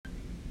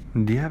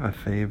Do you have a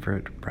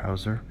favorite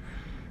browser?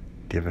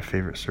 Do you have a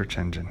favorite search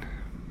engine?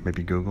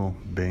 Maybe Google,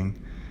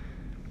 Bing?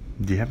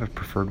 Do you have a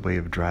preferred way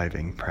of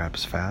driving,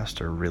 perhaps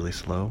fast or really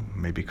slow,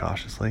 maybe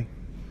cautiously?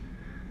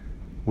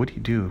 What do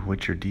you do?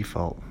 What's your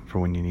default for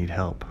when you need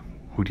help?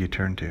 Who do you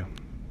turn to?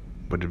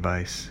 What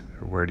advice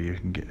or where do you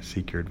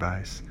seek your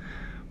advice?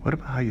 What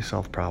about how you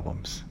solve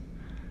problems?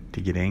 Do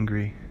you get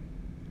angry?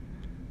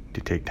 Do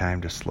you take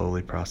time to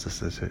slowly process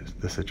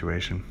the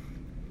situation?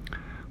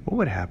 What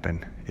would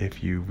happen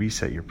if you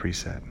reset your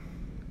preset?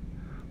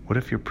 What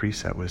if your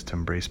preset was to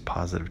embrace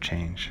positive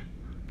change?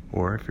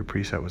 Or if your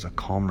preset was a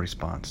calm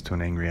response to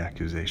an angry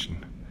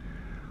accusation?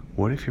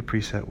 What if your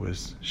preset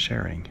was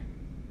sharing?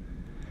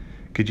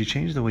 Could you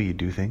change the way you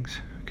do things?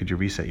 Could you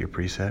reset your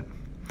preset?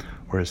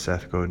 Or as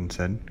Seth Godin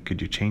said,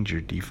 could you change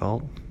your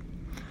default?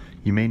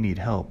 You may need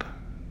help,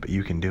 but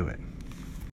you can do it.